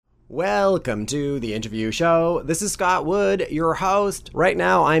Welcome to the interview show. This is Scott Wood, your host. Right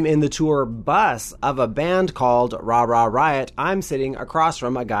now, I'm in the tour bus of a band called Ra Ra Riot. I'm sitting across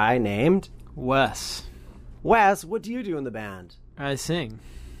from a guy named... Wes. Wes, what do you do in the band? I sing.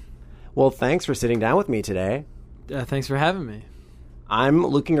 Well, thanks for sitting down with me today. Thanks for having me. I'm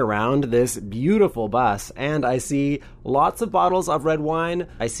looking around this beautiful bus, and I see lots of bottles of red wine.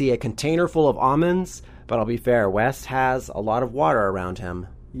 I see a container full of almonds, but I'll be fair, Wes has a lot of water around him.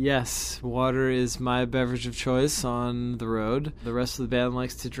 Yes, water is my beverage of choice on the road. The rest of the band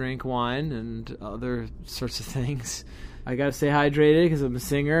likes to drink wine and other sorts of things. I gotta stay hydrated because I'm a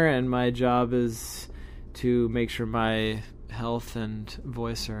singer, and my job is to make sure my health and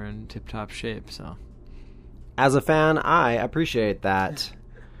voice are in tip-top shape, so... As a fan, I appreciate that.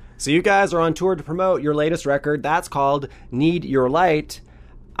 So you guys are on tour to promote your latest record. That's called Need Your Light.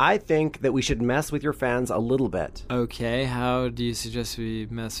 I think that we should mess with your fans a little bit. Okay, how do you suggest we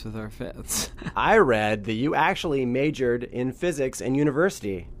mess with our fans? I read that you actually majored in physics in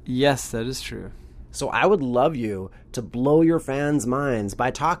university. Yes, that is true. So I would love you to blow your fans' minds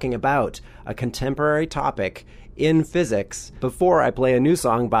by talking about a contemporary topic in physics before I play a new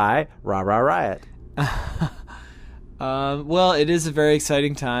song by Ra Ra Riot. Well, it is a very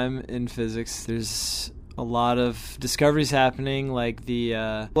exciting time in physics. There's a lot of discoveries happening, like the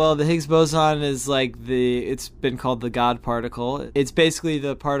Higgs boson is it's been called the God particle. It's basically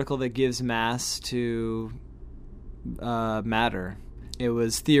the particle that gives mass to matter. It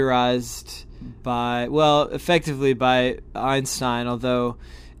was theorized effectively by Einstein, although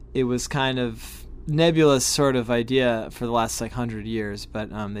it was kind of nebulous sort of idea for the last 100 years, but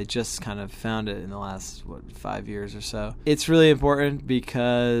they just kind of found it in the last 5 years or so. It's really important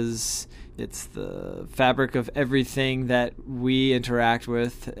because it's the fabric of everything that we interact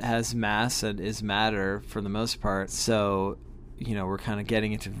with has mass and is matter for the most part. So, we're kind of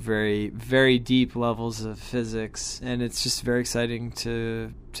getting into very, very deep levels of physics, and it's just very exciting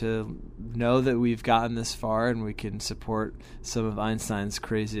to know that we've gotten this far and we can support some of Einstein's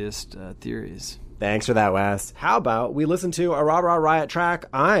craziest theories. Thanks for that, Wes. How about we listen to a Ra Ra Riot track?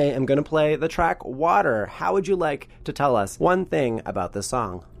 I am going to play the track Water. How would you like to tell us one thing about this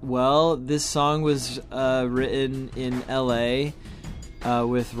song? Well, this song was written in L.A.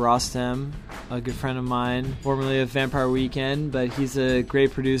 With Rostam, a good friend of mine, formerly of Vampire Weekend, but he's a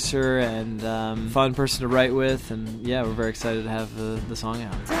great producer and fun person to write with, and yeah, we're very excited to have the song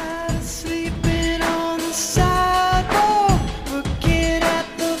out. Tired of sleeping on the sidewalk, looking at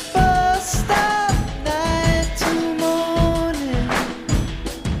the bus stop, night to morning.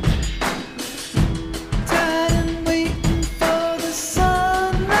 Tired and waiting for the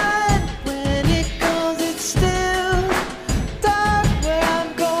sunlight. When it comes, it's still dark where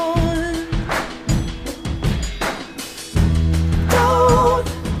I'm going.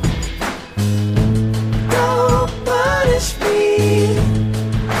 Don't punish me.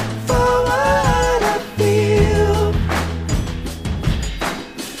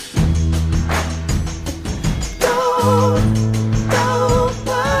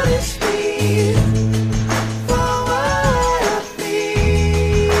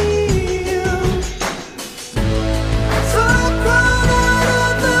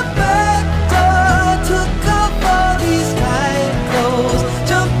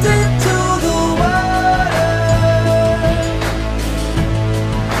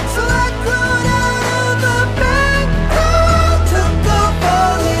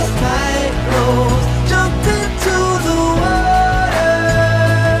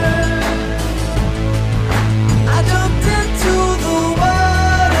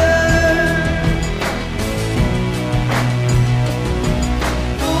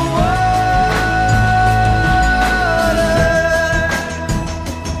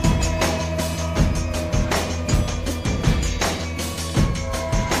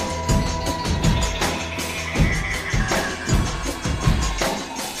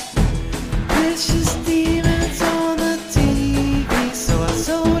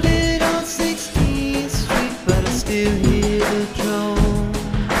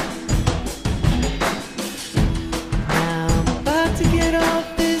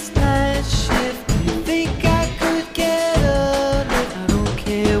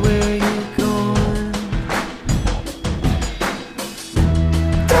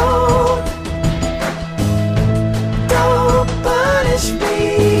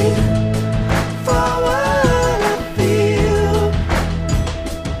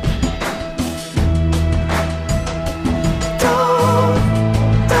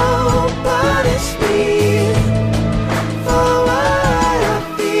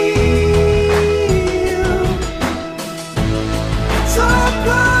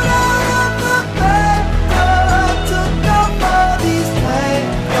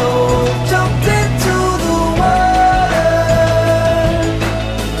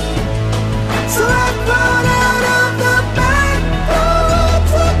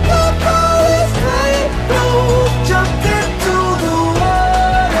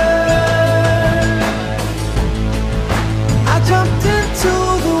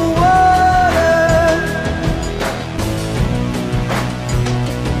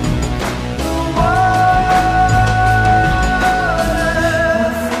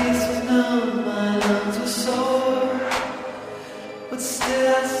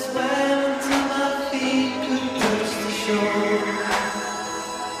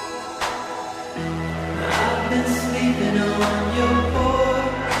 I've been sleeping on your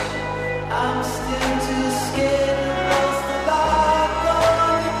porch. I'm still too scared to close the lock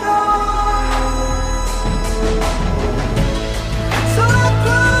on your door. So I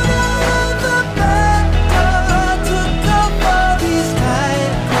crawled out of the back door, took off all these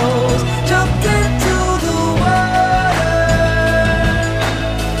tight clothes, jumped into the water.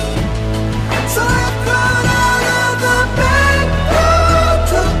 So I crawled out of the back door,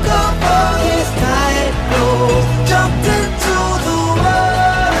 took off all these tight clothes, jumped into the water.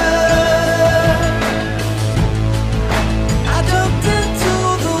 I jumped into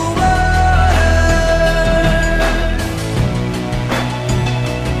the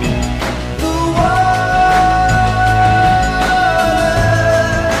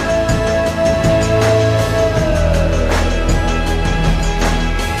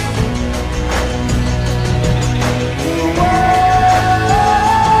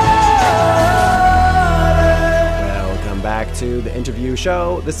Welcome back to the interview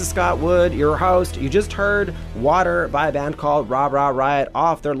show. This is Scott Wood, your host. You just heard Water by a band called Ra Ra Riot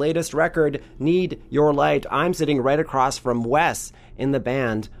off their latest record, Need Your Light. I'm sitting right across from Wes in the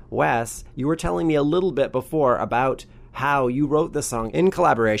band. Wes, you were telling me a little bit before about how you wrote the song in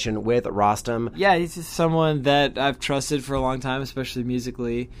collaboration with Rostam. Yeah, he's just someone that I've trusted for a long time, especially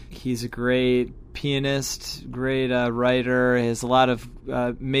musically. He's a great pianist, great writer. He has a lot of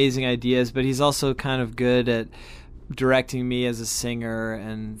amazing ideas, but he's also kind of good at directing me as a singer.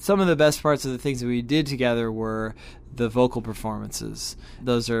 And some of the best parts of the things that we did together were the vocal performances.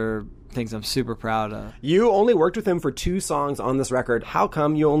 Those are things I'm super proud of. You only worked with him for 2 songs on this record. How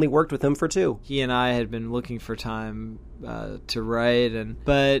come you only worked with him for 2? He and I had been looking for time to write,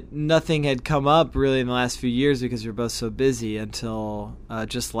 but nothing had come up really in the last few years because we were both so busy until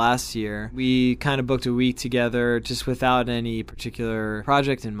just last year. We kind of booked a week together just without any particular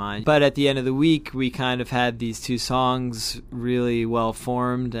project in mind. But at the end of the week, we kind of had these 2 songs really well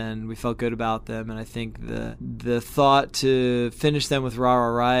formed, and we felt good about them. And I think the thought to finish them with Ra Ra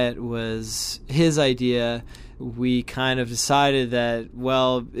Riot was his idea. We kind of decided that,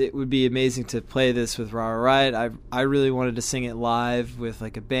 well, it would be amazing to play this with Ra Ra Riot. I really wanted to sing it live with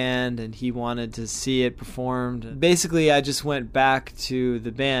like a band, and he wanted to see it performed. Basically, I just went back to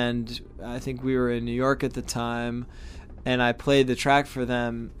the band. I think we were in New York at the time, and I played the track for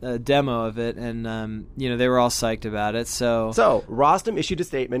them, a demo of it, and they were all psyched about it. So Rostam issued a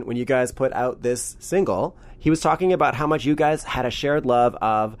statement when you guys put out this single. He was talking about how much you guys had a shared love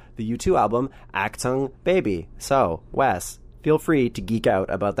of the U2 album, Achtung Baby. So, Wes, feel free to geek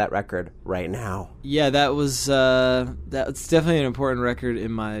out about that record right now. Yeah, that's definitely an important record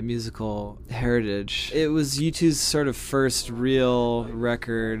in my musical heritage. It was U2's sort of first real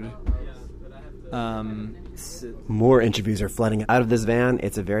record. More interviews are flooding out of this van.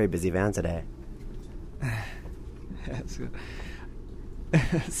 It's a very busy van today.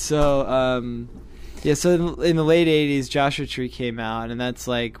 So in the late 80s, Joshua Tree came out, and that's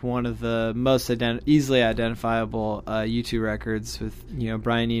like one of the most easily identifiable U2 records with,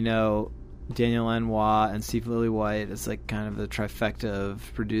 Brian Eno, Daniel Lanois, and Steve Lillywhite as like kind of the trifecta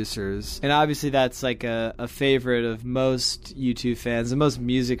of producers. And obviously that's like a favorite of most U2 fans, and most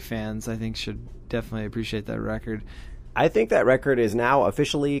music fans I think should definitely appreciate that record. I think that record is now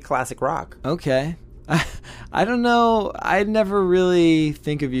officially classic rock. Okay. I don't know. I never really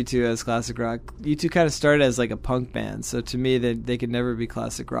think of U2 as classic rock. U2 kind of started as like a punk band, so to me they could never be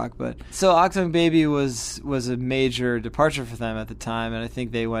classic rock. But so Achtung Baby was a major departure for them at the time, and I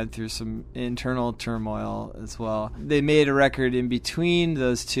think they went through some internal turmoil as well. They made a record in between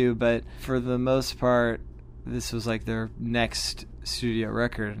those two, but for the most part, this was like their next studio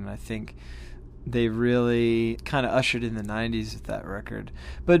record, and I think they really kind of ushered in the 90s with that record.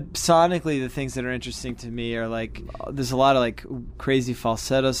 But sonically, the things that are interesting to me are like, there's a lot of like crazy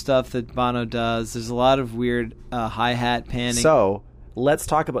falsetto stuff that Bono does. There's a lot of weird hi-hat panning. So let's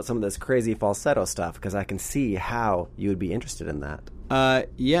talk about some of this crazy falsetto stuff, because I can see how you would be interested in that.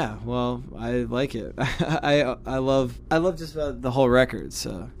 Yeah, well, I like it. I love just about the whole record.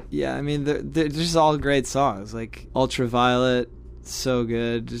 So yeah, I mean, they're just all great songs. Like Ultraviolet, so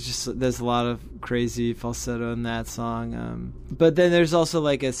good. There's a lot of crazy falsetto in that song. But then there's also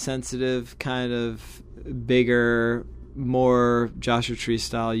like a sensitive kind of bigger, more Joshua Tree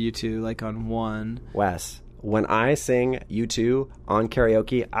style U2, like on One. Wes, when I sing U2 on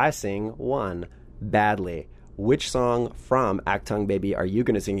karaoke, I sing One badly. Which song from Achtung Baby are you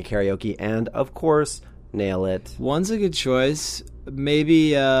going to sing in karaoke? And of course, nail it. One's a good choice.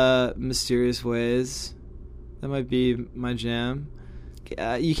 Maybe Mysterious Ways. That might be my jam.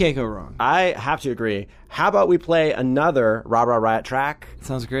 You can't go wrong. I have to agree. How about we play another Ra Ra Riot track?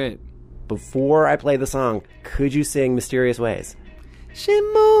 Sounds great. before I play the song, could you sing Mysterious Ways? She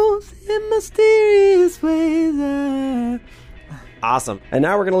moves in mysterious ways. Awesome. And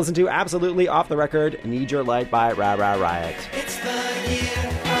now we're going to listen to absolutely off the record, Need Your Light by Ra Ra Riot. It's the year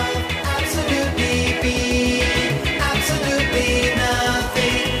of absolutely be, absolutely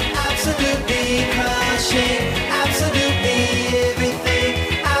nothing, absolutely crushing, absolutely everything,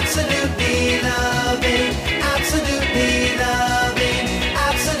 absolutely loving, absolutely loving,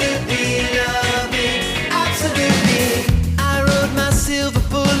 absolutely loving, absolutely. I rode my silver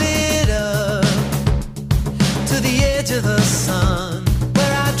bullet up to the edge of the sun,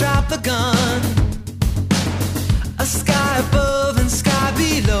 where I dropped the gun. A sky above and sky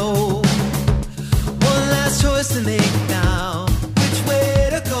below. One last choice to make now. Which way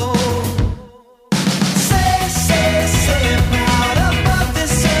to go? Say, proud above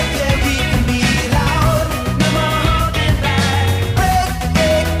this earth, yeah, we can be loud. No more holding back.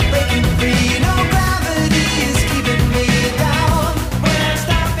 Breaking free. No gravity is keeping me down. We're not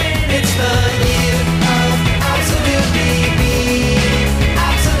stopping. It's the year of absolutely be,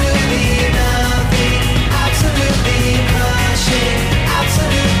 absolutely nothing, absolutely crushing,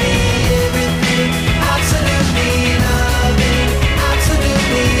 absolutely everything, absolutely loving,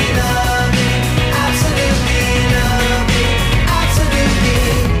 absolutely loving, absolutely loving, absolutely.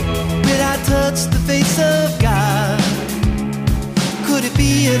 Will I touch the face of God? Could it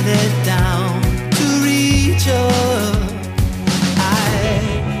be a letdown to reach up?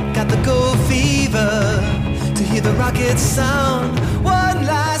 I got the go fever to hear the rockets sound. One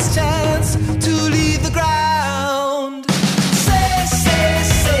last chance to leave the ground.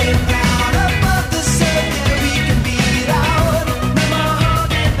 Say, proud above the surf, yeah, we can be loud. No more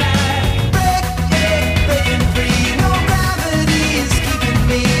holding back. Breaking free. No gravity is keeping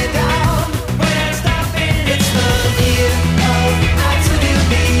me down. We're not stopping. It's the year of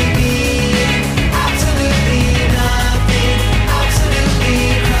absolutely being, absolutely nothing, absolutely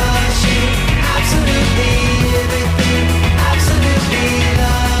crushing, absolutely everything, absolutely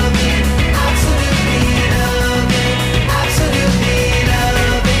loving, absolutely loving, absolutely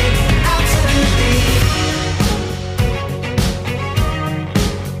loving, absolutely.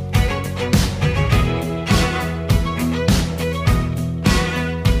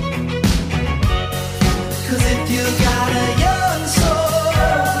 'Cause if you got a young soul,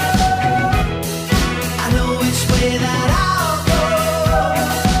 I know which way that I'll go.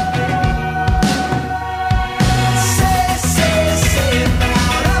 Say,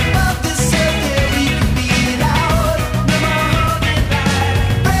 proud above this earth, yeah, we can be loud. No more holding back.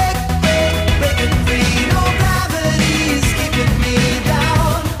 Breaking free. No gravity is keeping me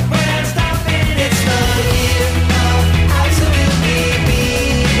down. We're not stopping. It's the year of absolutely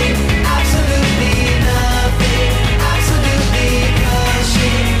being, absolutely nothing, absolutely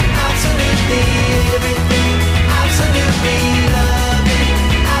crushing, absolutely everything, absolutely loving,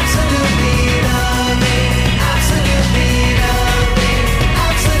 absolutely loving, absolutely loving,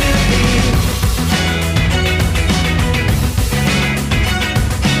 absolutely.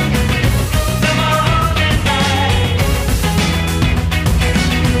 No more holding back.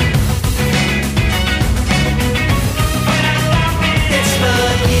 It's the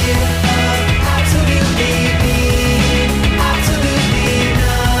year of absolutely being, absolutely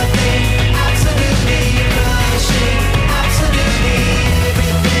nothing, absolutely crushing, absolutely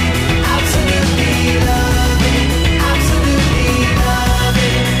everything, absolutely loving, absolutely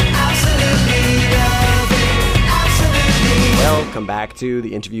loving, absolutely loving, absolutely. Welcome back to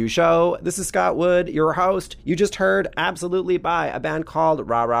the interview show. This is Scott Wood, your host. You just heard Absolutely by a band called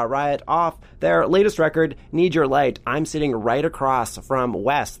Ra Ra Riot off their latest record, Need Your Light. I'm sitting right across from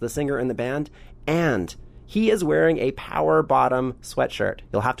Wes, the singer in the band, and he is wearing a Power Bottom sweatshirt.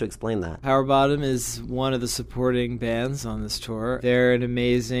 You'll have to explain that. Power Bottom is one of the supporting bands on this tour. They're an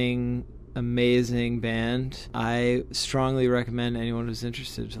amazing band. I strongly recommend anyone who's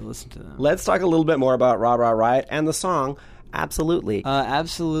interested to listen to them. Let's talk a little bit more about Ra Ra Riot and the song Absolutely.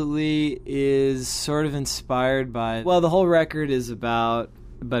 Absolutely is sort of inspired by, well, the whole record is about,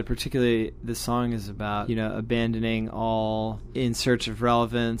 but particularly the song is about, abandoning all in search of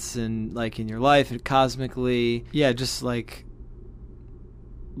relevance and like in your life and cosmically. Yeah, just like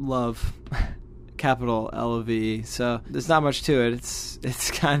love. Capital L-O-V-E. So there's not much to it.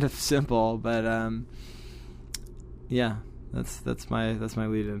 It's kind of simple, but yeah, that's my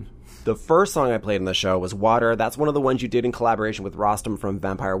lead-in. The first song I played in the show was Water. That's one of the ones you did in collaboration with Rostam from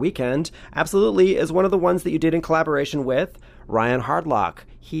Vampire Weekend. Absolutely is one of the ones that you did in collaboration with Ryan Hardlock.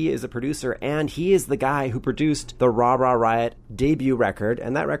 He is a producer, and he is the guy who produced the Ra Ra Riot debut record,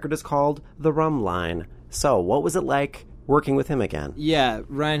 and that record is called The Rhumb Line. So, what was it like working with him again? Yeah,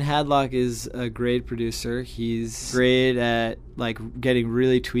 Ryan Hadlock is a great producer. He's great at like getting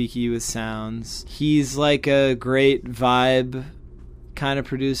really tweaky with sounds. He's like a great vibe kind of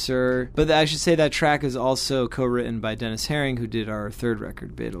producer. But I should say that track is also co-written by Dennis Herring, who did our third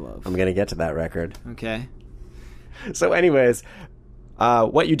record, Beta Love. I'm going to get to that record. Okay. So anyways,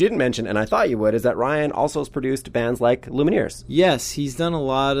 what you didn't mention, and I thought you would, is that Ryan also has produced bands like Lumineers. Yes, he's done a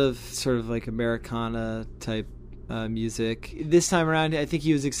lot of sort of like Americana type music. This time around, I think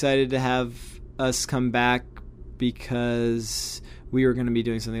he was excited to have us come back because we were going to be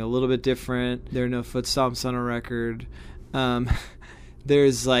doing something a little bit different. There are no foot stomps on a record.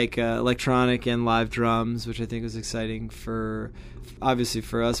 There's like electronic and live drums, which I think was exciting for, obviously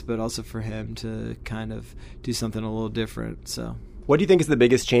for us, but also for him to kind of do something a little different. So, what do you think is the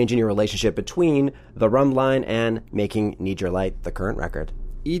biggest change in your relationship between the Rhumb Line and making Need Your Light, the current record?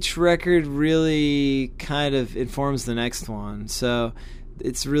 Each record really kind of informs the next one. So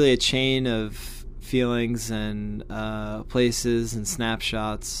it's really a chain of feelings and places and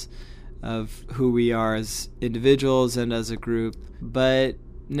snapshots of who we are as individuals and as a group. But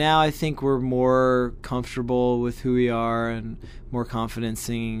now I think we're more comfortable with who we are and more confident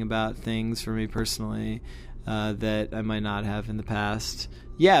singing about things, for me personally, that I might not have in the past.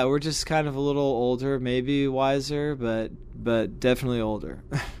 Yeah, we're just kind of a little older, maybe wiser, but definitely older.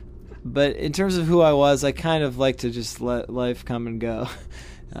 But in terms of who I was, I kind of like to just let life come and go.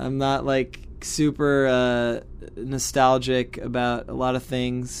 I'm not like super nostalgic about a lot of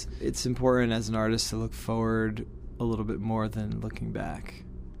things. It's important as an artist to look forward a little bit more than looking back.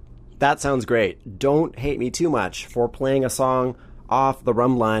 That sounds great. Don't hate me too much for playing a song off the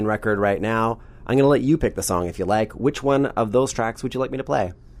Rhumb Line record right now. I'm going to let you pick the song if you like. Which one of those tracks would you like me to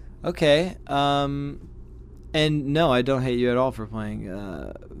play? Okay. And no, I don't hate you at all for playing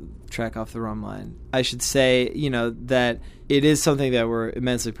track off the Rhumb Line. I should say, that it is something that we're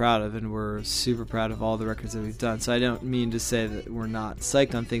immensely proud of, and we're super proud of all the records that we've done. So I don't mean to say that we're not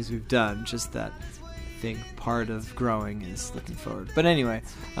psyched on things we've done, just that I think part of growing is looking forward. But anyway,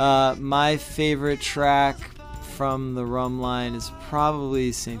 my favorite track from the Rhumb Line is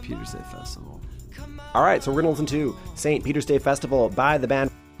probably St. Peter's Day Festival. All right, so we're going to listen to St. Peter's Day Festival by the band.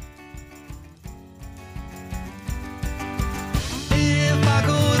 If I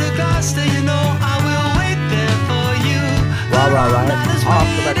go to Gloucester, I will wait there for you. Ra Ra Riot, off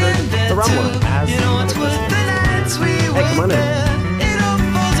the record, the Rhumb Line. As It's worth the nights we Hey, wait come on in. there. It all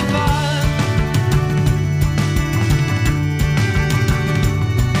falls apart.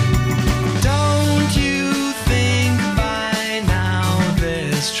 Don't you think by now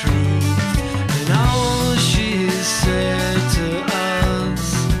there's truth in all she said to us?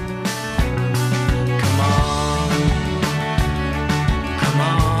 Come on, come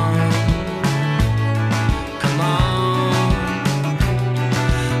on, come on,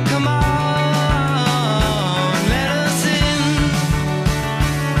 come on, let us in.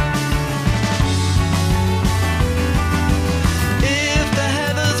 If the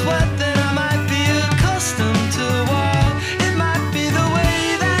heather's wet, then I might be accustomed to war. It might be the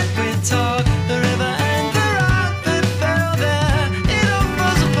way that we talk, the river and the rock that fell there. It all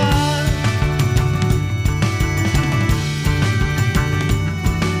falls apart.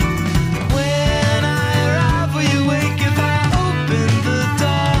 When I arrive, will you wake if I open the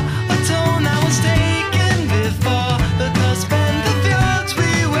door? A tone I was taken before, the cusp and the fjords we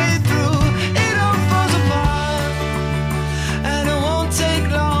wade through. It all falls apart. And it won't take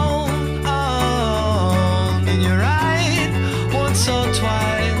long, and you're right, once or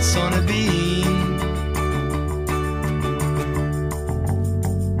twice on a beam.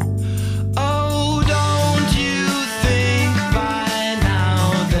 Oh, don't you think by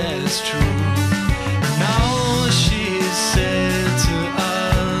now there's truth in all she said to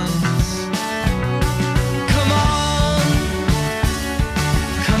us? Come on,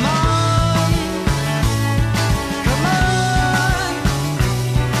 come on, come on,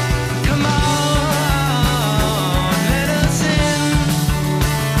 come on, let us in.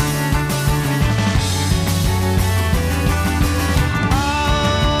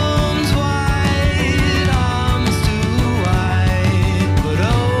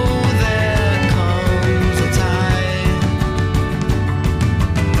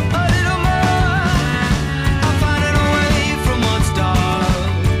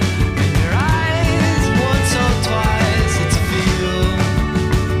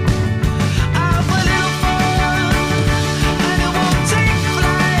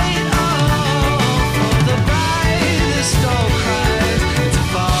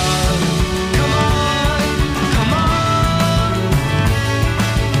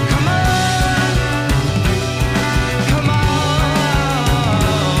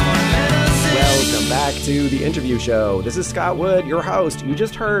 to the interview show. This is Scott Wood, your host. You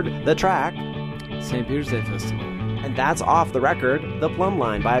just heard the track, St. Peter's Day Festival. and that's off the record, The Rhumb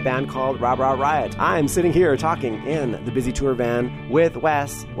Line by a band called Ra Ra Riot. I'm sitting here talking in the busy tour van with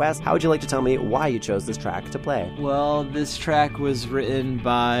Wes. Wes, how would you like to tell me why you chose this track to play? Well, this track was written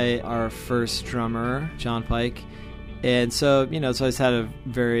by our first drummer, John Pike. And so, it's always had a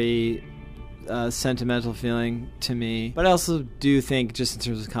very sentimental feeling to me. But I also do think, just in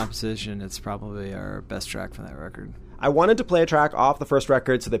terms of composition, it's probably our best track from that record. I wanted to play a track off the first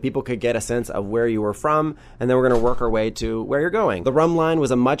record so that people could get a sense of where you were from, and then we're going to work our way to where you're going. The Rhumb Line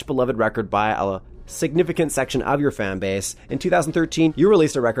was a much beloved record by a significant section of your fan base. In 2013, you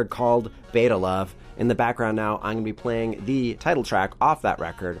released a record called Beta Love. In the background now, I'm going to be playing the title track off that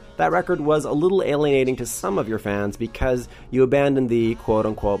record. That record was a little alienating to some of your fans because you abandoned the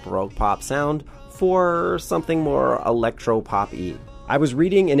quote-unquote baroque pop sound for something more electro-pop-y. I was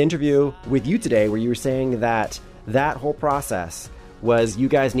reading an interview with you today where you were saying that whole process was you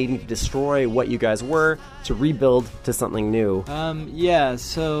guys needing to destroy what you guys were to rebuild to something new.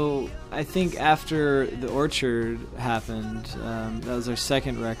 So I think after The Orchard happened, that was our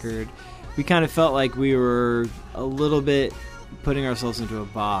second record, we kind of felt like we were a little bit putting ourselves into a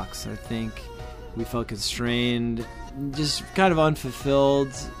box. I think we felt constrained, just kind of unfulfilled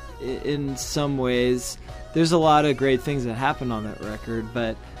in some ways. There's a lot of great things that happened on that record,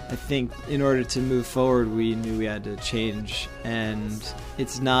 but I think in order to move forward, we knew we had to change, and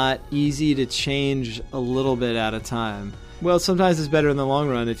it's not easy to change a little bit at a time. Well, sometimes it's better in the long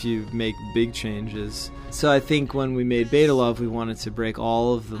run if you make big changes. So I think when we made Beta Love, we wanted to break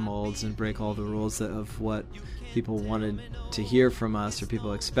all of the molds and break all the rules of what people wanted to hear from us or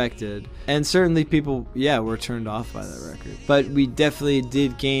people expected. And certainly people, were turned off by that record. But we definitely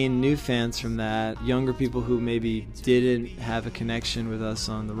did gain new fans from that, younger people who maybe didn't have a connection with us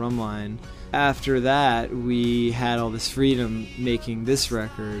on the Rhumb Line. After that, we had all this freedom making this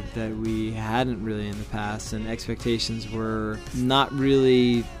record that we hadn't really in the past, and expectations were not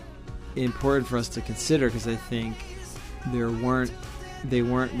really important for us to consider because I think they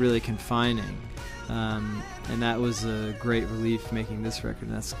weren't really confining. And that was a great relief making this record,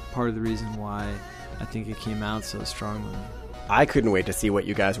 and that's part of the reason why I think it came out so strongly. I couldn't wait to see what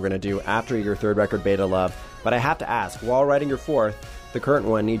you guys were going to do after your third record, Beta Love, but I have to ask, while writing your fourth, the current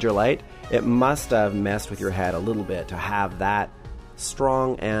one, Need Your Light, it must have messed with your head a little bit to have that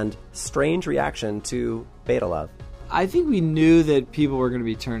strong and strange reaction to Beta Love. I think we knew that people were going to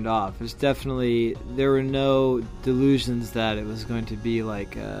be turned off. There were no delusions that it was going to be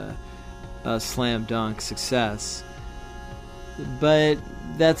like a slam dunk success, but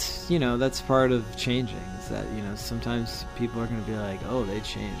that's part of changing, is that sometimes people are going to be like, oh, they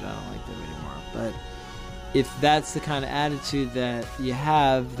changed, I don't like them anymore. But if that's the kind of attitude that you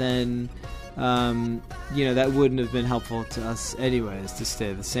have, then that wouldn't have been helpful to us anyways to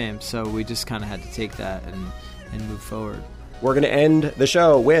stay the same. So we just kind of had to take that and move forward. We're going to end the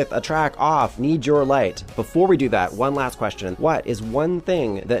show with a track off Need Your Light. Before we do that, one last question. What is one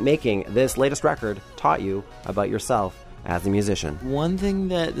thing that making this latest record taught you about yourself as a musician? One thing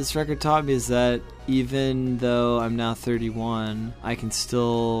that this record taught me is that even though I'm now 31, I can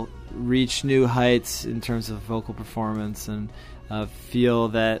still reach new heights in terms of vocal performance and feel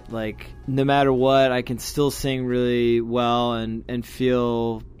that, like, no matter what, I can still sing really well and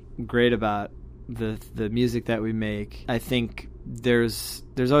feel great about the music that we make. I think there's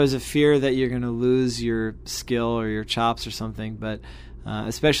always a fear that you're going to lose your skill or your chops or something, but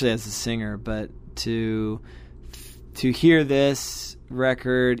especially as a singer. But to hear this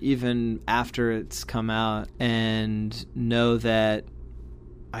record even after it's come out and know that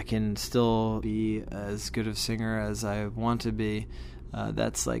I can still be as good of a singer as I want to be,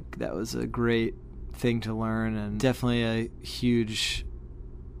 that was a great thing to learn, and definitely a huge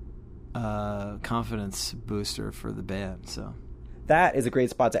confidence booster for the band. So that is a great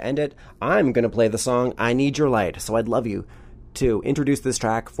spot to end it. I'm going to play the song I Need Your Light, so I'd love you to introduce this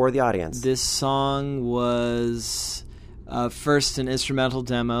track for the audience. This song was first an instrumental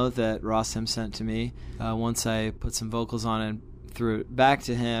demo that Rostam sent to me. Once I put some vocals on it and threw it back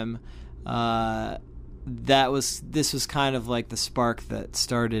to him, this was kind of like the spark that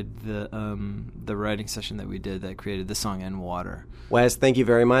started the writing session that we did that created the song And Water. Wes, thank you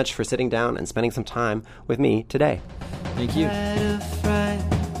very much for sitting down and spending some time with me today. Thank you.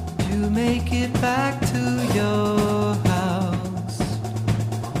 To make it back to your house,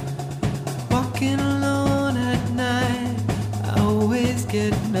 walking alone at night, I always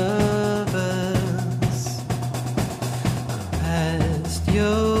get nervous. Past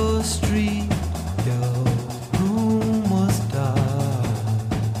your street, your room was dark.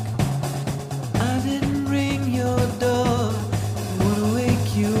 I didn't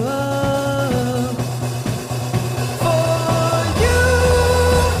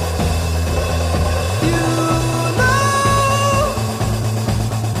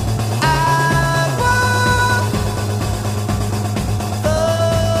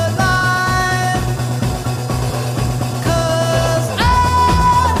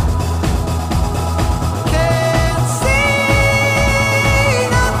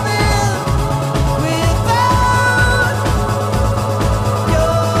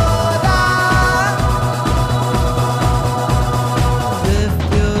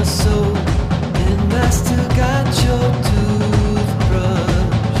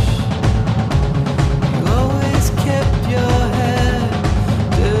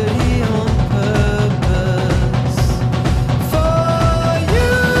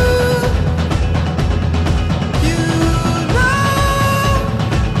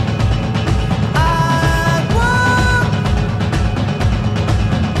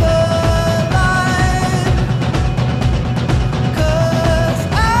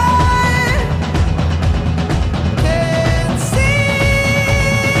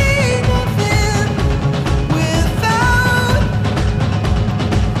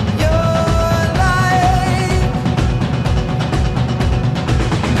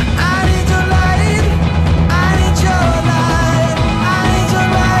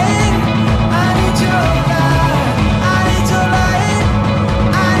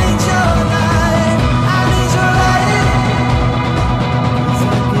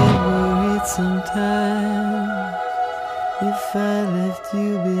left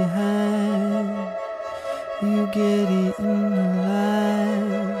you behind. You get eaten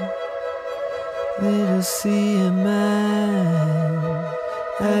alive. Little sea of mine,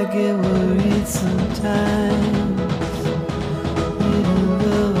 I get worried sometimes. Little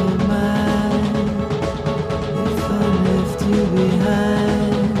love of mine, if I left you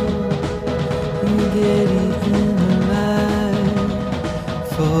behind, you get eaten alive.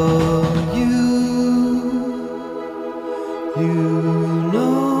 For you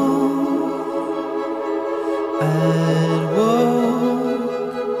know I'd walk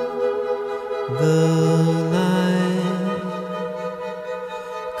the line,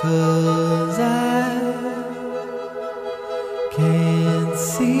 'cause I can't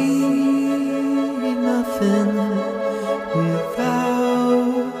see nothing